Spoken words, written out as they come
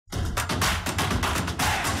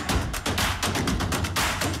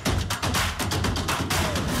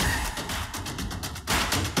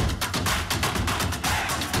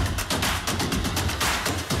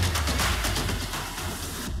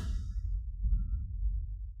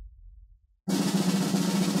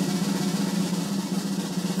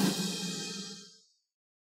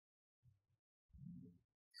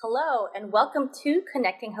Hello, and welcome to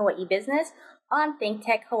Connecting Hawaii Business on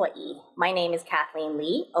ThinkTech Hawaii. My name is Kathleen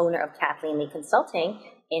Lee, owner of Kathleen Lee Consulting,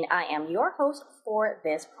 and I am your host for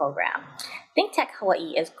this program. ThinkTech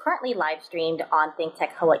Hawaii is currently live streamed on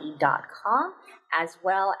thinktechhawaii.com, as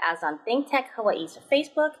well as on ThinkTech Hawaii's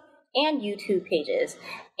Facebook and YouTube pages.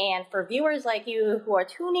 And for viewers like you who are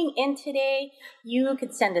tuning in today, you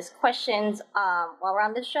could send us questions while we're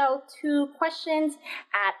on the show to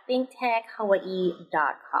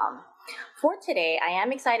questions@thinktechhawaii.com. For today, I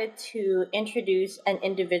am excited to introduce an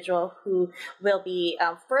individual who will be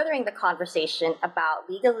furthering the conversation about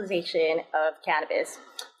legalization of cannabis.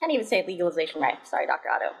 Can't even say legalization right. Sorry, Dr.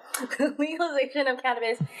 Otto. Legalization of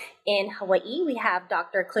cannabis in Hawaii. We have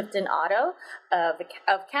Dr. Clifton Otto of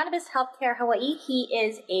Cannabis Healthcare Hawaii. He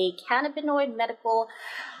is a cannabinoid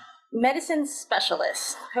medicine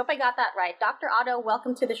specialist. I hope I got that right. Dr. Otto,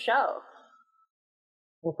 welcome to the show.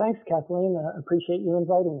 Well, thanks, Kathleen. Appreciate you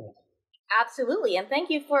inviting me. Absolutely, and thank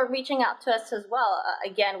you for reaching out to us as well.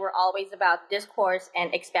 Again, we're always about discourse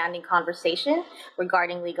and expanding conversation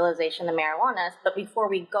regarding legalization of marijuana. But before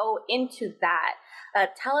we go into that,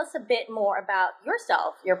 tell us a bit more about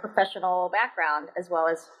yourself, your professional background, as well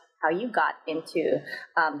as how you got into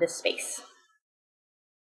this space.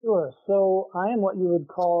 Sure. So I am what you would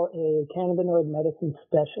call a cannabinoid medicine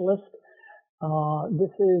specialist.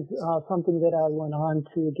 This is something that I went on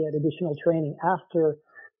to get additional training after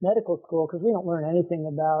medical school, because we don't learn anything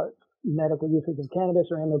about medical uses of cannabis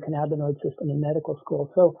or endocannabinoid system in medical school.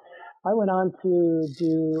 So I went on to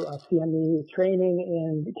do a CME training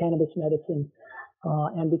in cannabis medicine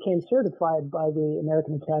and became certified by the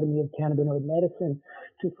American Academy of Cannabinoid Medicine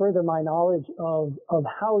to further my knowledge of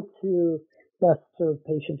how to best serve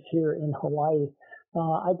patients here in Hawaii.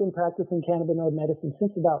 I've been practicing cannabinoid medicine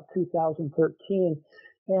since about 2013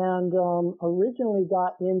 and originally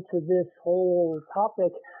got into this whole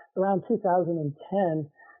topic around 2010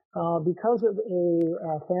 because of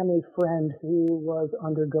a family friend who was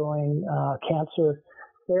undergoing cancer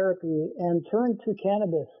therapy and turned to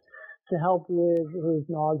cannabis to help with his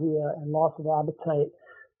nausea and loss of appetite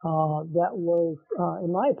that was,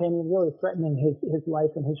 in my opinion, really threatening his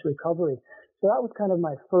life and his recovery. So that was kind of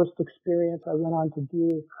my first experience. I went on to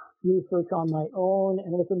do research on my own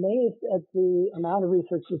and was amazed at the amount of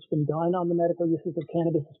research that's been done on the medical uses of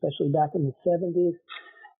cannabis, especially back in the 70s.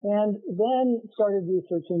 And then started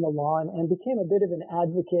researching the law and became a bit of an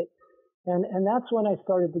advocate. And that's when I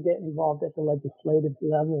started to get involved at the legislative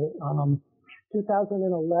level.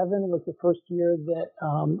 2011 was the first year that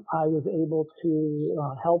I was able to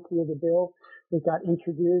help with a bill that got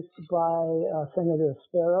introduced by Senator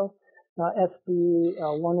Sparrow. SB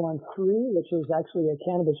 113, which was actually a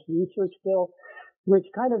cannabis research bill, which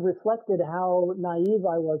kind of reflected how naive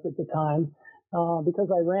I was at the time,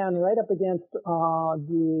 because I ran right up against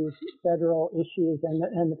the federal issues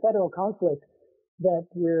and the federal conflict that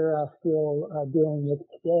we're still dealing with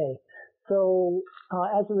today. So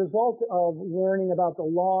as a result of learning about the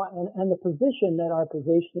law and the position that our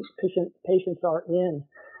patients are in,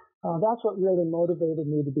 that's what really motivated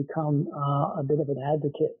me to become a bit of an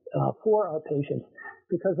advocate for our patients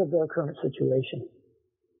because of their current situation.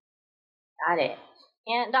 Got it.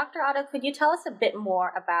 And Dr. Otto, could you tell us a bit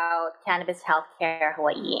more about Cannabis Healthcare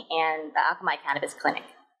Hawaii and the Akamai Cannabis Clinic?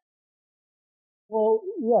 Well,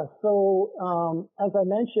 yes. So as I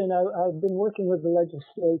mentioned, I've been working with the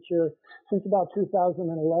legislature since about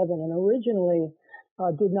 2011 and originally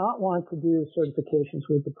did not want to do certifications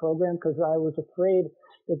with the program because I was afraid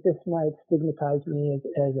that this might stigmatize me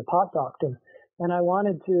as a pot doctor. And I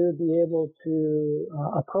wanted to be able to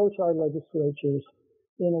approach our legislatures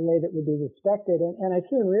in a way that would be respected. And I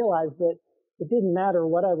soon realized that it didn't matter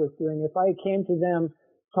what I was doing. If I came to them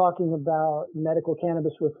talking about medical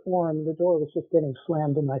cannabis reform, the door was just getting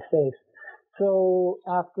slammed in my face. So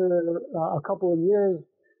after a couple of years,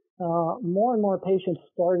 more and more patients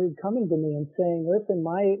started coming to me and saying, listen,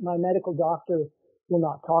 my medical doctor will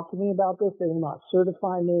not talk to me about this. They will not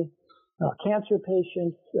certify me. Cancer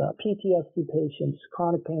patients, PTSD patients,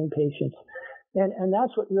 chronic pain patients. And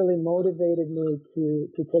that's what really motivated me to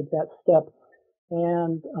take that step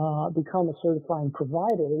and become a certifying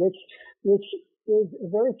provider, which is a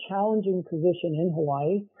very challenging position in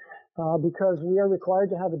Hawaii because we are required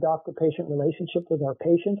to have a doctor-patient relationship with our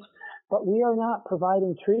patients, but we are not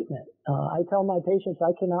providing treatment. I tell my patients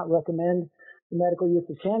I cannot recommend the medical use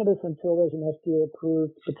of cannabis until there's an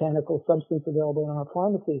FDA-approved botanical substance available in our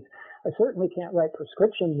pharmacies. I certainly can't write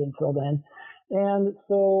prescriptions until then. And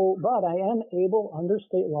so, but I am able under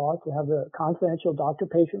state law to have a confidential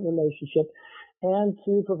doctor-patient relationship and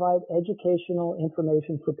to provide educational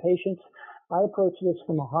information for patients I approach this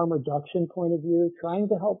from a harm reduction point of view, trying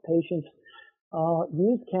to help patients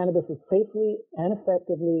use cannabis as safely and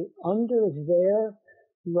effectively under their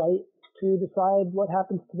right to decide what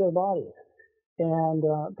happens to their bodies. And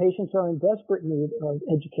patients are in desperate need of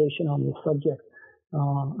education on this subject.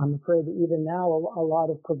 I'm afraid that even now a lot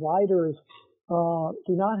of providers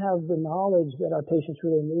do not have the knowledge that our patients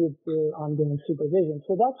really need for ongoing supervision.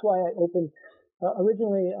 So that's why I opened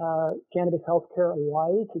originally Cannabis Healthcare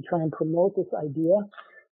Hawaii to try and promote this idea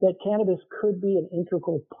that cannabis could be an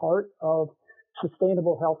integral part of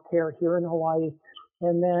sustainable healthcare here in Hawaii,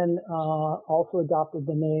 and then also adopted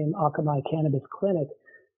the name Akamai Cannabis Clinic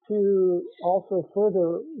to also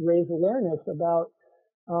further raise awareness about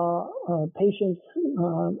patients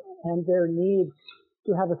and their need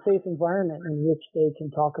to have a safe environment in which they can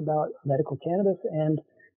talk about medical cannabis and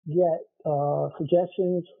get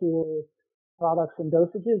suggestions for products and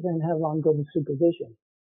dosages and have ongoing supervision.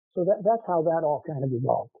 So that's how that all kind of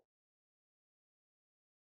evolved.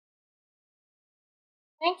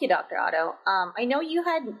 Thank you, Dr. Otto. I know you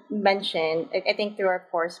had mentioned, I think through our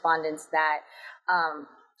correspondence, that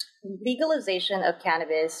legalization of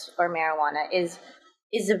cannabis or marijuana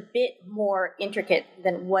is a bit more intricate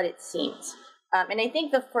than what it seems. And I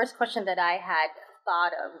think the first question that I had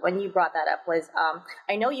thought of when you brought that up was,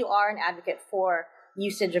 I know you are an advocate for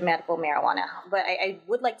usage of medical marijuana, but I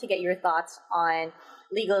would like to get your thoughts on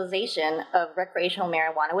legalization of recreational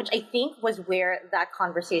marijuana, which I think was where that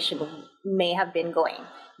conversation may have been going.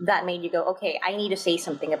 That made you go, okay, I need to say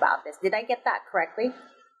something about this. Did I get that correctly?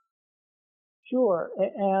 Sure.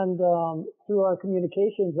 And through our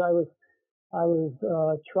communications, I was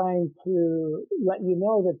trying to let you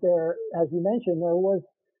know that there, as you mentioned,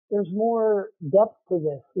 there's more depth to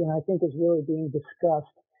this, and I think is really being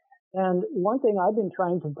discussed. And one thing I've been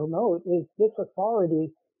trying to promote is this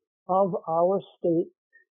authority of our state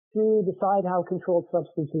to decide how controlled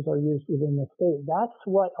substances are used within the state. That's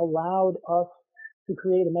what allowed us to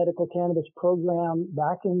create a medical cannabis program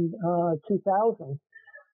back in 2000.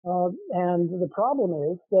 And the problem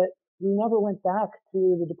is that we never went back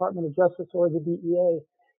to the Department of Justice or the DEA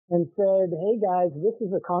and said, hey guys, this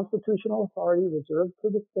is a constitutional authority reserved to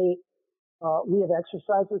the state. We have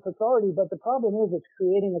exercised this authority, but the problem is it's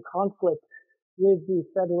creating a conflict with the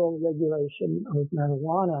federal regulation of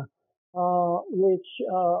marijuana, which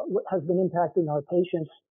has been impacting our patients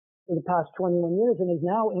for the past 21 years and is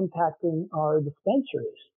now impacting our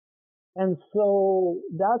dispensaries. And so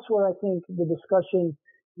that's where I think the discussion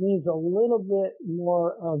needs a little bit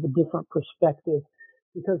more of a different perspective,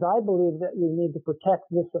 because I believe that we need to protect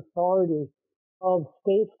this authority of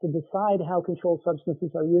states to decide how controlled substances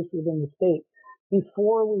are used within the state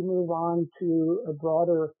before we move on to a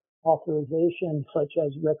broader authorization such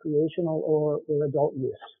as recreational or adult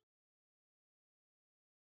use.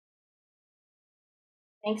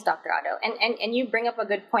 Thanks, Dr. Otto. And you bring up a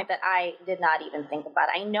good point that I did not even think about.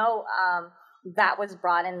 I know that was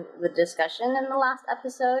brought in the discussion in the last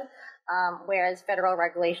episode, whereas federal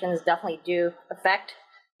regulations definitely do affect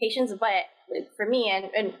patients. But for me,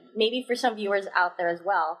 and maybe for some viewers out there as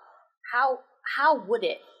well, how would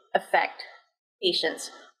it affect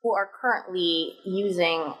patients who are currently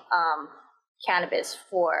using cannabis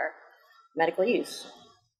for medical use?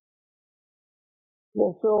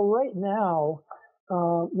 Well, so right now,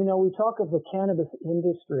 we talk of the cannabis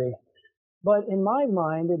industry, but in my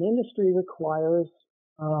mind, an industry requires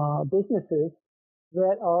businesses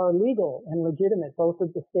that are legal and legitimate, both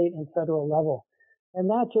at the state and federal level. And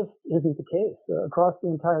that just isn't the case across the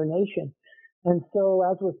entire nation. And so,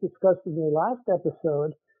 as was discussed in the last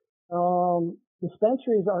episode,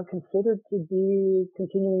 dispensaries are considered to be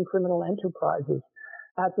continuing criminal enterprises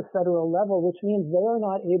at the federal level, which means they are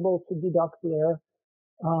not able to deduct their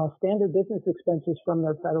standard business expenses from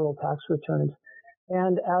their federal tax returns.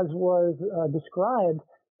 And as was described,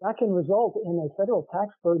 that can result in a federal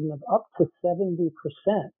tax burden of up to 70%.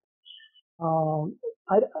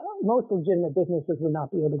 Most legitimate businesses would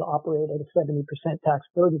not be able to operate at a 70% tax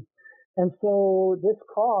burden. And so this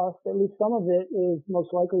cost, at least some of it, is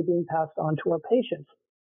most likely being passed on to our patients.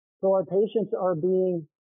 So our patients are being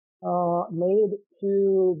made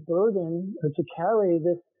to burden or to carry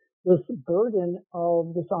this burden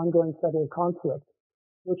of this ongoing federal conflict,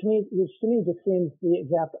 which to me just seems the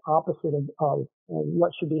exact opposite of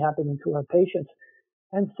what should be happening to our patients.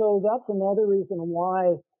 And so that's another reason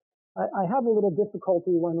why I have a little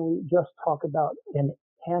difficulty when we just talk about an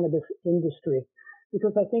cannabis industry,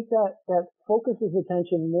 because I think that focuses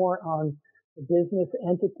attention more on the business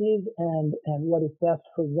entities and what is best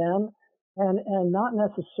for them, and not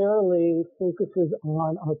necessarily focuses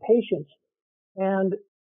on our patients. And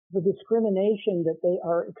the discrimination that they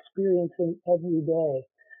are experiencing every day.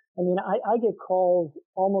 I mean, I get calls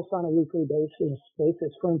almost on a weekly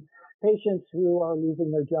basis from patients who are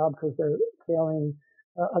losing their job because they're failing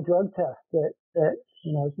a drug test that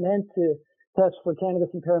is meant to test for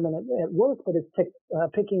cannabis impairment at work, but it's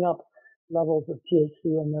picking up levels of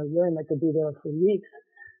THC in their urine that could be there for weeks.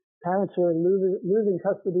 Parents are losing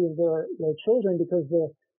custody of their children because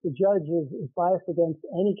the judge is biased against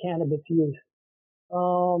any cannabis use.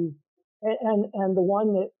 And the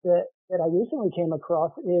one that I recently came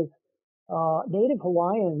across is Native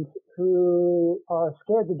Hawaiians who are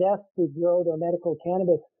scared to death to grow their medical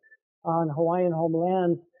cannabis on Hawaiian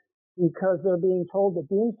homeland because they're being told that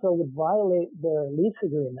doing so would violate their lease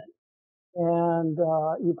agreement. And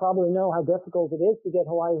you probably know how difficult it is to get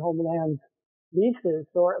Hawaii homeland leases.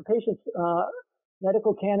 So our patients,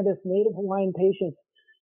 medical cannabis, Native Hawaiian patients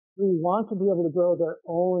who want to be able to grow their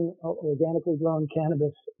own organically grown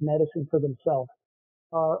cannabis medicine for themselves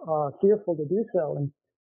are fearful to do so. And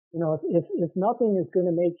if nothing is going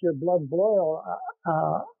to make your blood boil,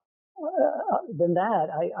 than that,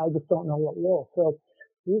 I just don't know what will. So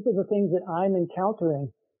these are the things that I'm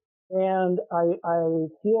encountering. And I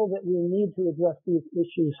feel that we need to address these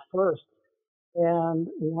issues first. And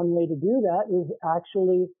one way to do that is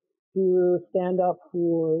actually to stand up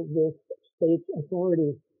for this state's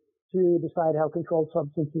authority to decide how controlled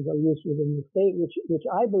substances are used within the state, which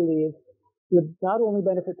I believe would not only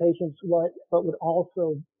benefit patients, but would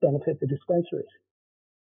also benefit the dispensaries.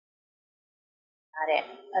 Got it.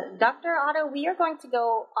 Dr. Otto, we are going to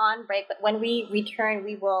go on break, but when we return,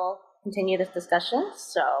 we will continue this discussion.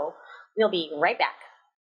 So we'll be right back.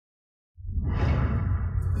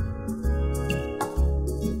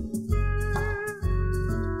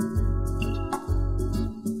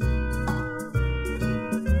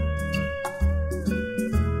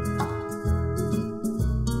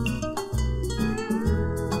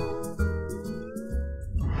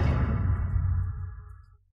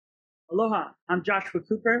 Aloha, I'm Joshua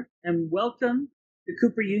Cooper, and welcome to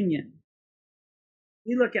Cooper Union.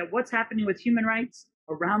 We look at what's happening with human rights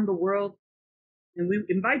around the world, and we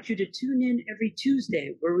invite you to tune in every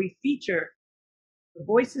Tuesday where we feature the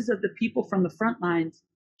voices of the people from the front lines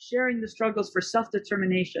sharing the struggles for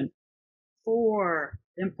self-determination, for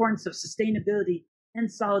the importance of sustainability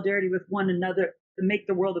and solidarity with one another to make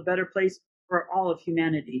the world a better place for all of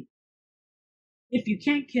humanity. If you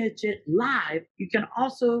can't catch it live, you can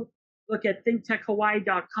also look at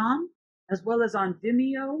ThinkTechHawaii.com, as well as on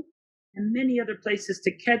Vimeo and many other places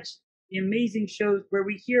to catch the amazing shows where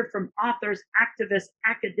we hear from authors, activists,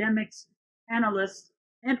 academics, analysts,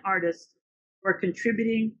 and artists who are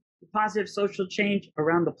contributing to positive social change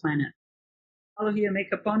around the planet. Aloha me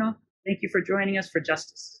kapono. Thank you for joining us for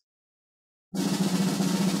justice.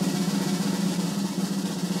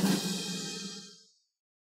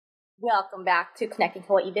 Welcome back to Connecting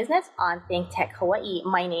Hawaii Business on ThinkTech Hawaii.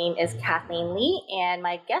 My name is Kathleen Lee, and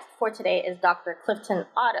my guest for today is Dr. Clifton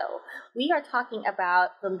Otto. We are talking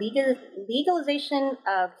about the legalization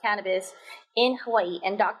of cannabis in Hawaii.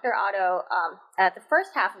 And Dr. Otto, at the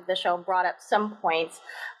first half of the show, brought up some points,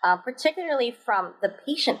 particularly from the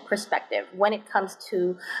patient perspective when it comes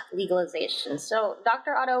to legalization. So,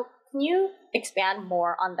 Dr. Otto, can you expand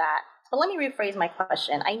more on that? But let me rephrase my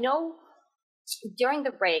question. I know during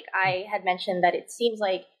the break, I had mentioned that it seems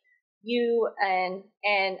like you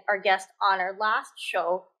and our guest on our last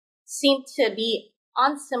show seem to be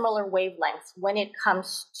on similar wavelengths when it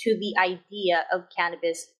comes to the idea of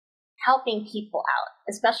cannabis helping people out,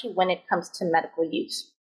 especially when it comes to medical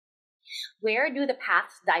use. Where do the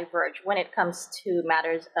paths diverge when it comes to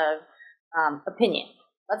matters of opinion?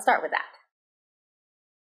 Let's start with that.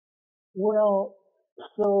 Well,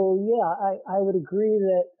 so yeah, I would agree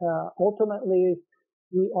that ultimately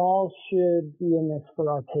we all should be in this for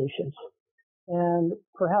our patients. And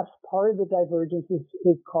perhaps part of the divergence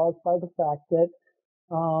is caused by the fact that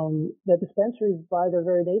that dispensaries, by their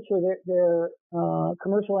very nature, they're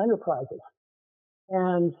commercial enterprises.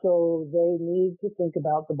 And so they need to think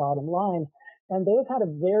about the bottom line. And they've had a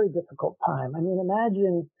very difficult time. I mean,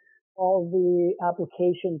 imagine all the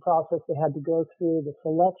application process they had to go through, the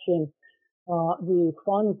selection, the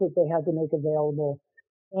funds that they had to make available,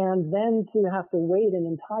 and then to have to wait an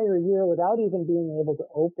entire year without even being able to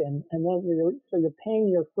open. And then you're paying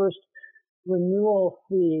your first renewal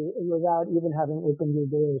fee without even having opened your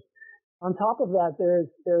doors. On top of that,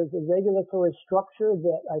 there's a regulatory structure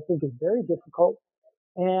that I think is very difficult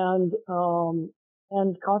and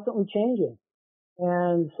constantly changing.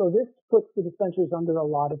 And so this puts the dispensaries under a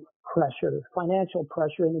lot of pressure, financial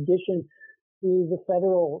pressure, in addition to the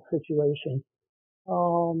federal situation.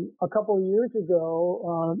 a couple of years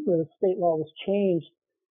ago, the state law was changed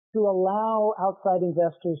to allow outside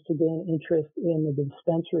investors to gain interest in the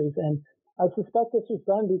dispensaries. And I suspect this was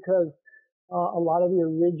done because a lot of the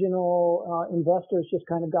original investors just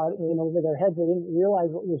kind of got in over their heads. They didn't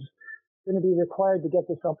realize what was going to be required to get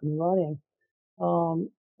this up and running.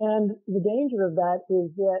 And the danger of that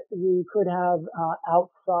is that we could have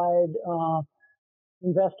outside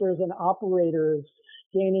investors and operators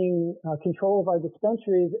gaining control of our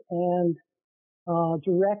dispensaries and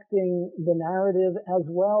directing the narrative as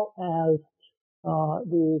well as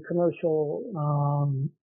the commercial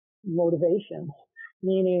motivations,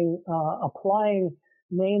 meaning applying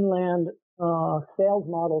mainland sales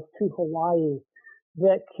models to Hawaii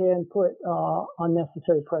that can put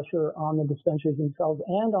unnecessary pressure on the dispensaries themselves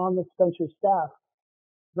and on the dispensary staff.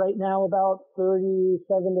 Right now, about 37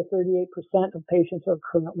 to 38% of patients are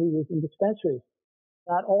currently using dispensaries.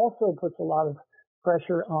 That also puts a lot of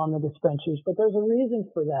pressure on the dispensaries, but there's a reason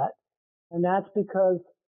for that, and that's because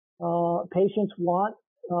patients want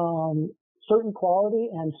certain quality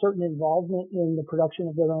and certain involvement in the production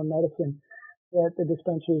of their own medicine that the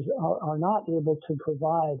dispensaries are not able to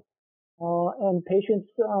provide. And patients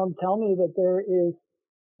tell me that there is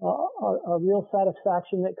a real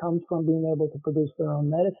satisfaction that comes from being able to produce their own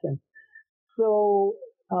medicine. So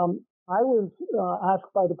I was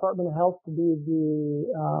asked by Department of Health to be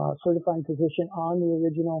the certifying physician on the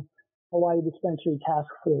original Hawaii Dispensary Task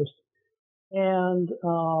Force. And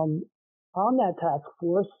on that task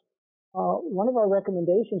force, one of our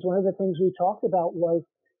recommendations, one of the things we talked about was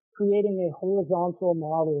creating a horizontal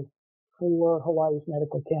model for Hawaii's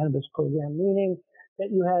medical cannabis program, meaning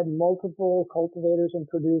that you had multiple cultivators and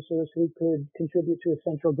producers who could contribute to a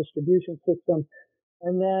central distribution system.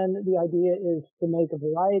 And then the idea is to make a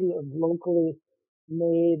variety of locally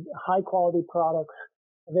made high quality products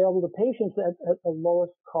available to patients at the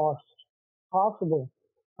lowest cost possible.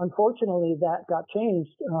 Unfortunately, that got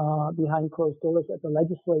changed behind closed doors at the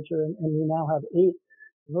legislature, and we now have 8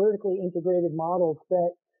 vertically integrated models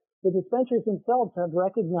that the dispensaries themselves have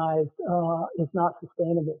recognized is not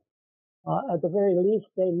sustainable. At the very least,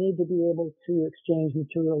 they need to be able to exchange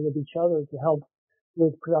material with each other to help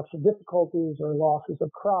with production difficulties or losses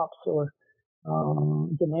of crops or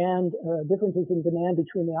demand differences in demand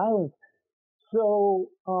between the islands. So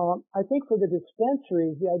I think for the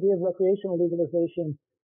dispensaries, the idea of recreational legalization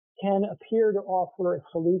can appear to offer a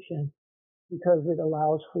solution because it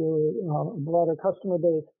allows for a broader customer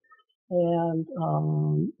base and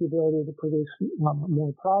the ability to produce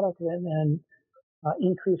more product and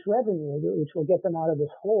increase revenue, which will get them out of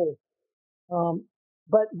this hole.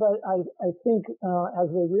 But I think as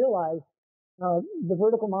they realize, the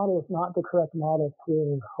vertical model is not the correct model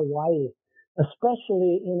for Hawaii,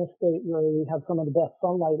 especially in a state where we have some of the best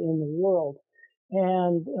sunlight in the world.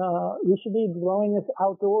 And we should be growing this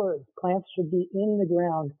outdoors. Plants should be in the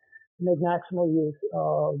ground to make maximal use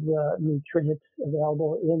of the nutrients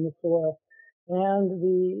available in the soil and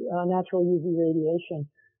the natural UV radiation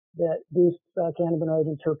that boosts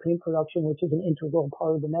cannabinoid and terpene production, which is an integral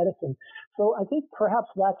part of the medicine. So I think perhaps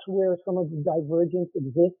that's where some of the divergence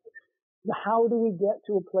exists. How do we get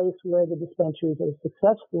to a place where the dispensaries are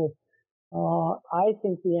successful? I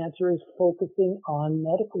think the answer is focusing on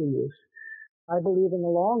medical use. I believe in the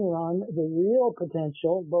long run, the real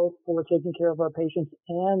potential, both for taking care of our patients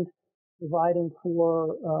and providing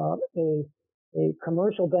for a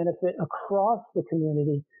commercial benefit across the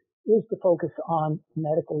community, is to focus on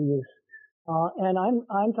medical use. And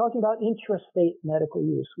I'm talking about intrastate medical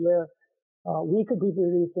use, where we could be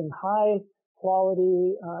producing high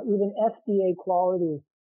quality, even FDA quality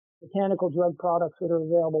botanical drug products that are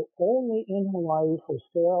available only in Hawaii for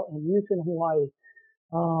sale and use in Hawaii.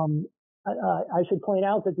 I should point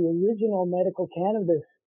out that the original medical cannabis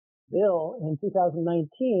bill in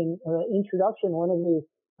 2019, introduction, one of the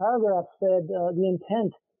paragraphs said the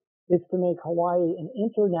intent is to make Hawaii an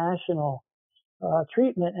international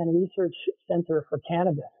treatment and research center for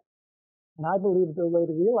cannabis. And I believe the way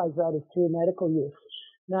to realize that is through medical use.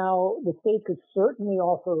 Now, the state could certainly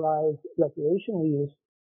authorize recreational use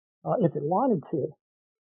if it wanted to,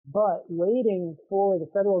 but waiting for the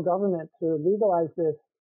federal government to legalize this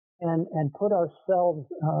and put ourselves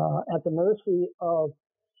at the mercy of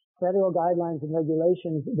federal guidelines and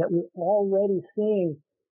regulations that we're already seeing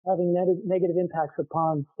having negative impacts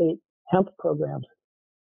upon state hemp programs.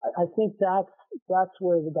 I think that's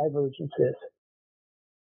where the divergence is.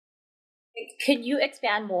 Could you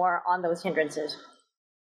expand more on those hindrances?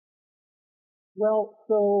 Well,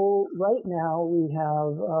 so right now we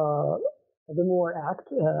have the MORE Act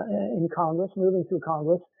in Congress, moving through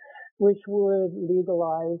Congress, which would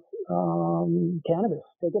legalize cannabis,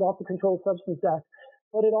 take it off the Controlled Substance Act.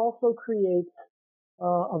 But it also creates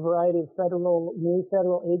a variety of new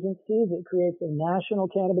federal agencies. It creates a national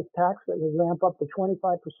cannabis tax that would ramp up to 25%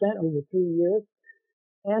 over 3 years.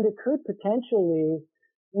 And it could potentially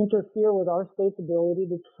interfere with our state's ability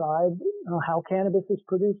to decide how cannabis is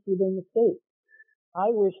produced within the state. I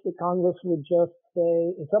wish that Congress would just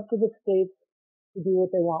say it's up to the states to do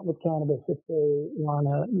what they want with cannabis. If they want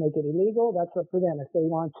to make it illegal, that's up to them. If they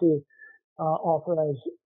want to authorize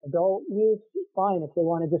adult use, fine. If they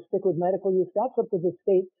want to just stick with medical use, that's up to the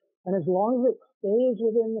state. And as long as it stays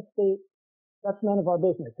within the state, that's none of our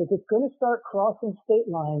business. If it's going to start crossing state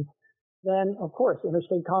lines, then of course,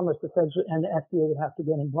 interstate commerce, the feds and the FDA would have to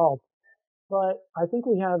get involved. But I think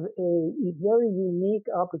we have a very unique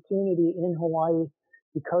opportunity in Hawaii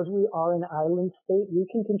because we are an island state. We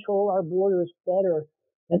can control our borders better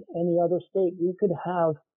than any other state. We could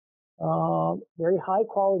have very high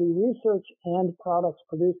quality research and products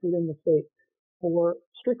produced within the state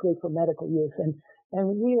strictly for medical use.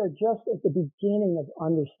 And we are just at the beginning of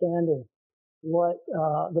understanding what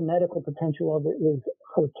the medical potential of it is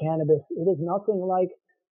for cannabis. It is nothing like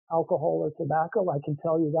alcohol or tobacco, I can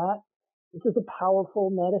tell you that. This is a powerful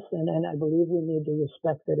medicine, and I believe we need to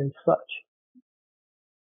respect it as such.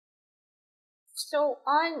 So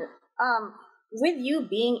with you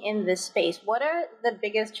being in this space, what are the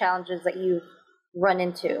biggest challenges that you've run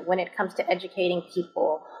into when it comes to educating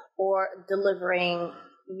people or delivering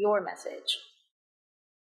your message?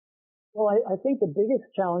 Well, I think the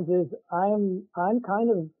biggest challenge is I'm kind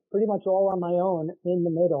of pretty much all on my own in the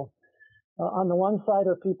middle. On the one side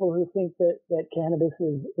are people who think that cannabis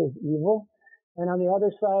is evil, and on the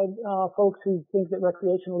other side, folks who think that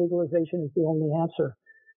recreational legalization is the only answer.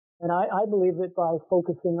 And I believe that by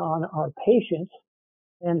focusing on our patients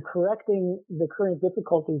and correcting the current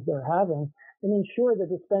difficulties they're having and ensure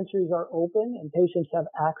that dispensaries are open and patients have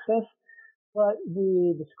access, but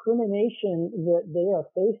the discrimination that they are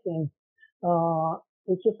facing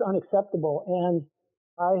is just unacceptable. And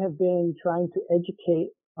I have been trying to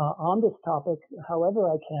educate on this topic however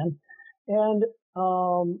I can.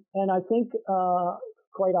 And I think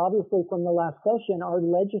quite obviously from the last session, our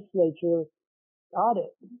legislature got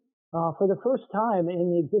it. For the first time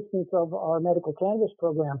in the existence of our medical cannabis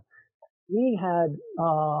program, we had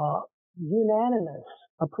unanimous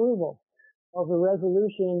approval of a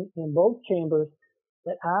resolution in both chambers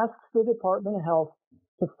that asks the Department of Health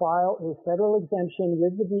to file a federal exemption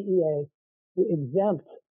with the DEA to exempt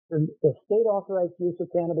the state-authorized use of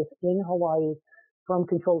cannabis in Hawaii from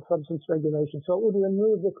controlled substance regulation. So it would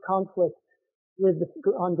remove this conflict with the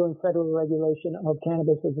ongoing federal regulation of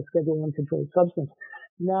cannabis as a Schedule I controlled substance.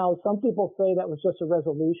 Now, some people say that was just a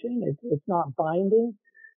resolution. It's not binding,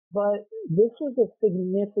 but this was a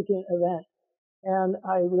significant event. And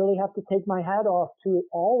I really have to take my hat off to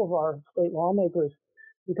all of our state lawmakers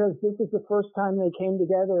because this is the first time they came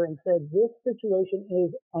together and said, this situation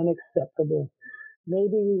is unacceptable.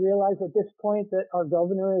 Maybe we realize at this point that our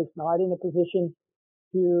governor is not in a position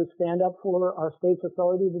to stand up for our state's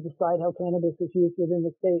authority to decide how cannabis is used within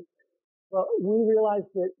the state. But we realize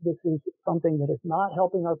that this is something that is not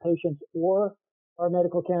helping our patients or our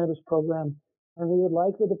medical cannabis program, and we would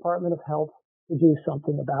like the Department of Health to do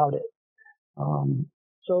something about it.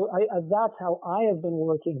 So that's how I have been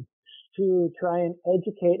working to try and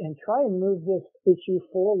educate and try and move this issue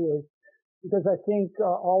forward, because I think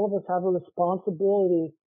all of us have a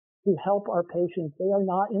responsibility to help our patients. They are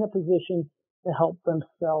not in a position to help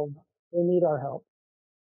themselves. They need our help.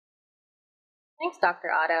 Thanks, Dr.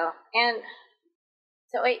 Otto. And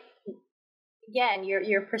so again,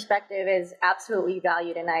 your perspective is absolutely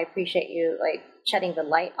valued, and I appreciate you shedding the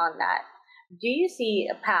light on that. Do you see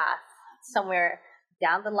a path somewhere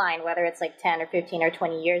down the line, whether it's 10 or 15 or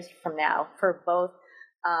 20 years from now, for both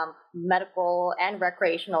medical and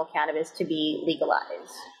recreational cannabis to be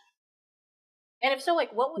legalized? And if so,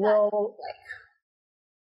 what would that look like?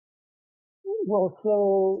 Well,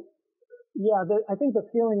 so yeah, I think the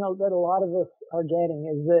feeling that a lot of us are getting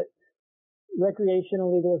is that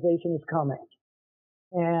recreational legalization is coming.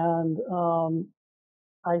 And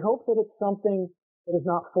I hope that it's something that is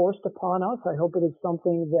not forced upon us. I hope it is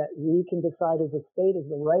something that we can decide as a state is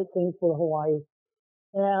the right thing for Hawaii.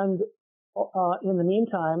 And in the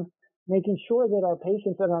meantime, making sure that our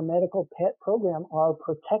patients and our medical pet program are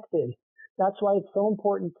protected. That's why it's so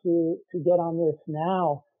important to get on this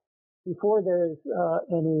now before there's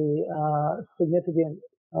any significant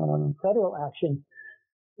federal action.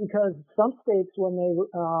 Because some states, when they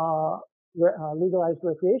legalized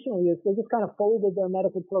recreational use, they just kind of folded their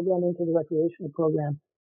medical program into the recreational program.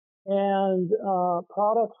 And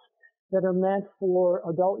products that are meant for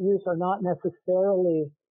adult use are not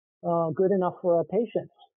necessarily good enough for our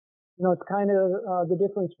patients. You know, it's kind of the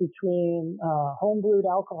difference between home brewed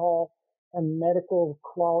alcohol and medical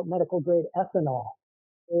grade ethanol.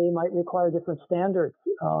 They might require different standards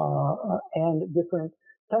and different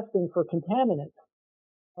testing for contaminants.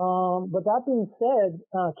 But that being said,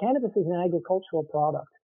 cannabis is an agricultural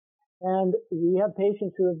product, and we have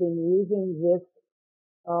patients who have been using this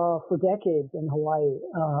for decades in Hawaii.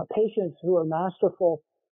 Patients who are masterful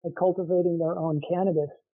at cultivating their own cannabis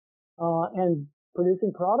and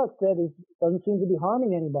producing products that doesn't seem to be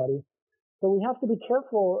harming anybody. So we have to be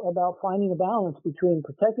careful about finding a balance between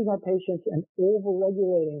protecting our patients and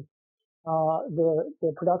over-regulating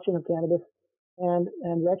the production of cannabis and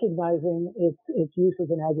recognizing its use as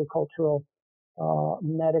an agricultural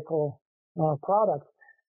medical product.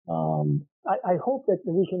 I hope that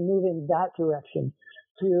we can move in that direction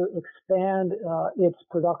to expand its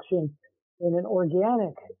production in an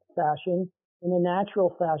organic fashion, in a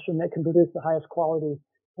natural fashion that can produce the highest quality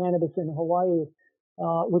cannabis in Hawaii,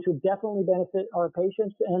 which would definitely benefit our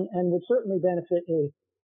patients and would certainly benefit a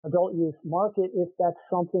adult use market if that's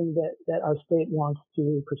something that our state wants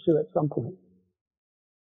to pursue at some point.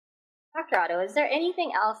 Dr. Otto, is there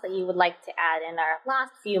anything else that you would like to add in our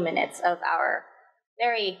last few minutes of our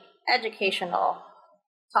very educational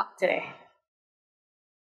talk today?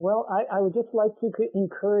 Well, I would just like to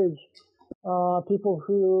encourage people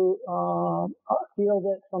who feel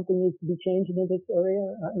that something needs to be changed in this area,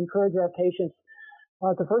 encourage our patients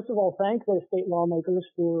to first of all thank their state lawmakers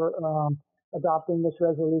for adopting this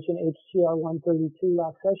resolution, HCR 132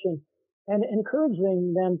 last session, and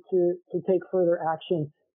encouraging them to take further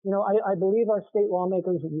action. You know, I believe our state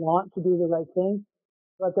lawmakers want to do the right thing,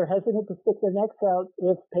 but they're hesitant to stick their necks out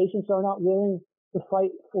if patients are not willing to fight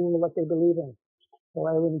for what they believe in. So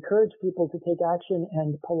I would encourage people to take action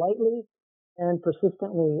and politely and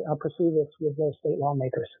persistently pursue this with their state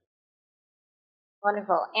lawmakers.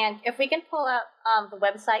 Wonderful. And if we can pull up the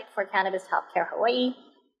website for Cannabis Healthcare Hawaii,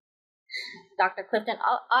 Dr. Clifton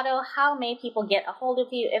Otto, how may people get a hold of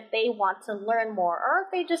you if they want to learn more or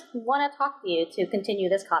if they just want to talk to you to continue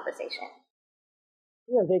this conversation?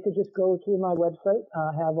 Yeah, they could just go to my website,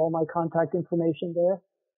 have all my contact information there.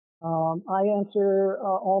 I answer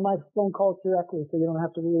all my phone calls directly, so you don't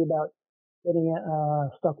have to worry about getting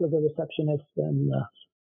stuck with a receptionist and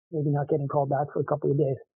maybe not getting called back for a couple of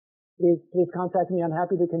days. Please contact me. I'm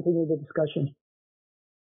happy to continue the discussion.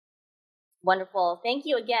 Wonderful. Thank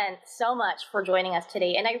you again so much for joining us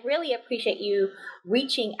today. And I really appreciate you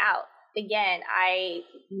reaching out. Again, I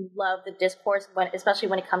love the discourse, especially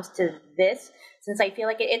when it comes to this, since I feel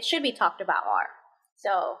like it should be talked about more.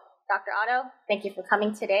 So, Dr. Otto, thank you for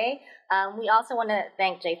coming today. We also want to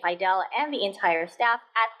thank Jay Fidel and the entire staff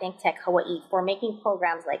at ThinkTech Hawaii for making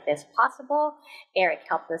programs like this possible. Eric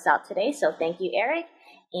helped us out today, so thank you, Eric.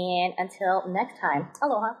 And until next time,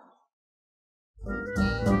 aloha.